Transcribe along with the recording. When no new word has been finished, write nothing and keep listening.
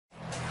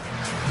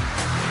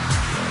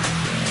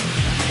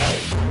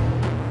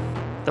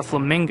the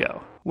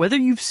flamingo. Whether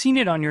you've seen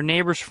it on your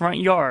neighbor's front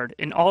yard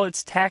in all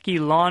its tacky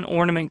lawn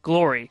ornament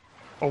glory,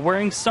 or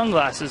wearing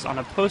sunglasses on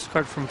a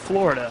postcard from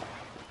Florida,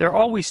 there are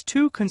always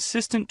two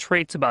consistent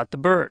traits about the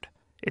bird.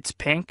 It's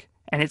pink,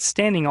 and it's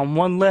standing on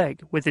one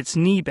leg with its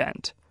knee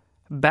bent,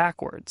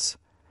 backwards.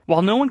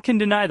 While no one can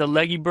deny the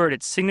leggy bird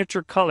its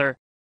signature color,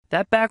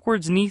 that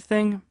backwards knee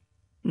thing,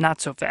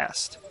 not so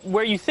fast.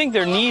 Where you think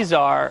their knees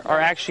are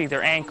actually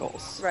their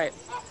ankles. Right.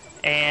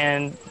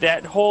 And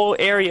that whole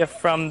area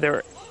from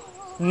their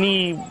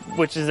knee,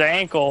 which is their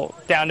ankle,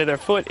 down to their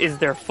foot is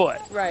their foot.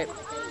 Right.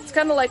 It's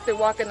kind of like they're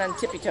walking on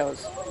tippy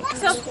toes.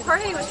 So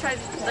Jorge was trying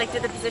to do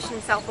the position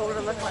himself, what would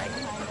it look like?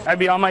 I'd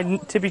be on my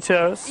tippy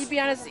toes. You'd be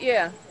honest,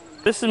 yeah.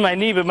 This is my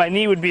knee, but my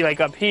knee would be like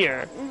up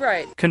here.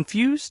 Right.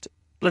 Confused?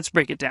 Let's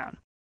break it down.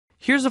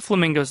 Here's a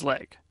flamingo's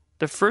leg.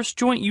 The first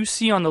joint you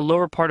see on the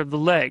lower part of the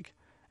leg,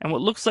 and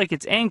what looks like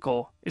its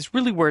ankle, is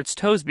really where its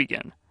toes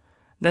begin.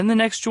 Then the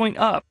next joint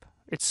up,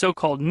 its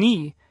so-called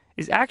knee,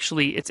 is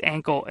actually its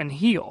ankle and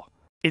heel.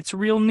 Its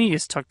real knee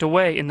is tucked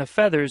away in the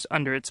feathers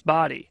under its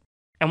body.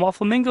 And while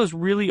flamingos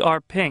really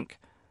are pink,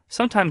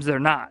 sometimes they're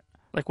not,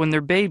 like when they're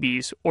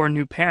babies or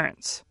new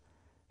parents.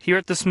 Here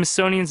at the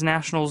Smithsonian's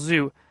National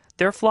Zoo,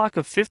 their flock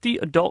of 50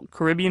 adult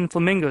Caribbean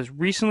flamingos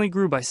recently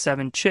grew by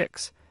 7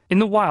 chicks. In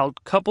the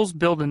wild, couples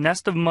build a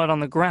nest of mud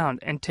on the ground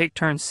and take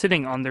turns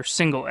sitting on their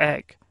single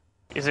egg.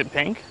 Is it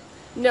pink?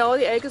 No,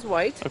 the egg is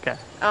white. Okay.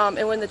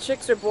 And when the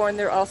chicks are born,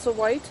 they're also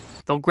white.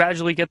 They'll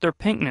gradually get their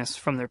pinkness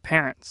from their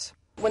parents.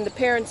 When the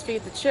parents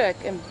feed the chick,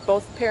 and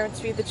both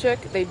parents feed the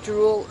chick, they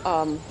drool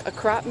a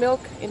crop milk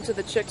into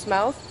the chick's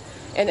mouth.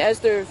 And as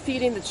they're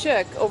feeding the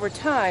chick, over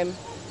time,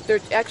 they're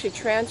actually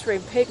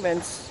transferring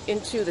pigments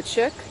into the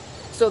chick.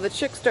 So the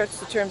chick starts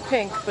to turn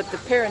pink, but the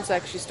parents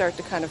actually start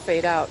to kind of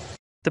fade out.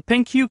 The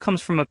pink hue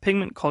comes from a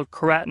pigment called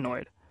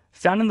carotenoid,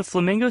 found in the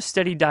flamingo's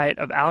steady diet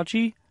of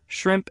algae,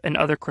 shrimp, and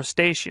other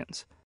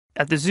crustaceans.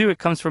 At the zoo, it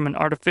comes from an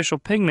artificial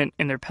pigment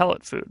in their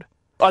pellet food.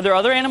 Are there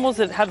other animals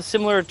that have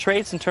similar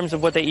traits in terms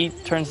of what they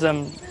eat turns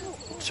them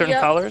certain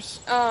colors?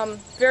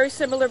 Very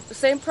similar,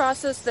 same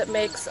process that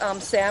makes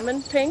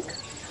salmon pink,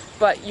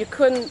 but you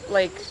couldn't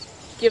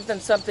give them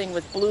something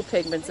with blue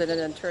pigments in it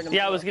and turn them.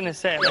 Yeah, I was gonna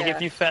say,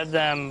 if you fed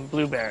them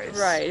blueberries.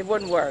 Right, it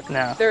wouldn't work.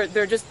 No.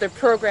 They're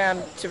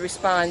programmed to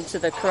respond to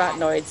the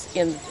carotenoids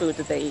in the food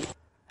that they eat.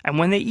 And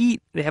when they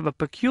eat, they have a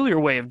peculiar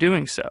way of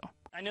doing so.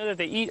 I know that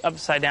they eat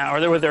upside down,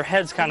 or with their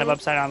heads kind of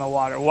upside down in the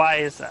water. Why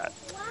is that?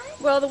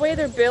 Well, the way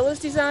their bill is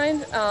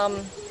designed,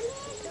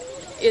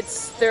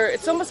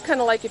 it's almost kind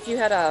of like if you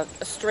had a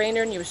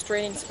strainer and you were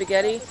straining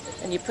spaghetti,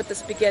 and you put the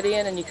spaghetti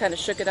in and you kind of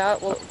shook it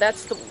out. Well,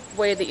 that's the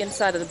way the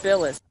inside of the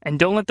bill is. And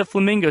don't let the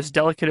flamingo's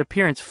delicate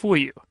appearance fool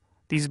you.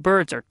 These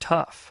birds are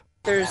tough.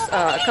 There's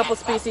a couple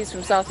species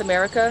from South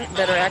America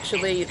that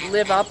actually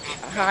live up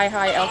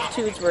high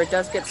altitudes where it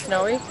does get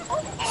snowy.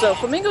 So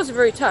flamingos are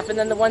very tough, and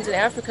then the ones in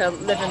Africa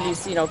live in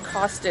these,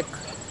 caustic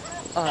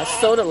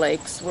soda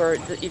lakes where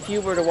if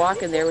you were to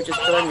walk in there, it would just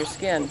burn your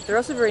skin. They're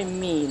also very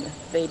mean.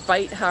 They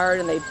bite hard,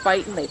 and they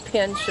bite and they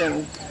pinch,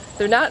 and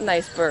they're not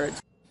nice birds.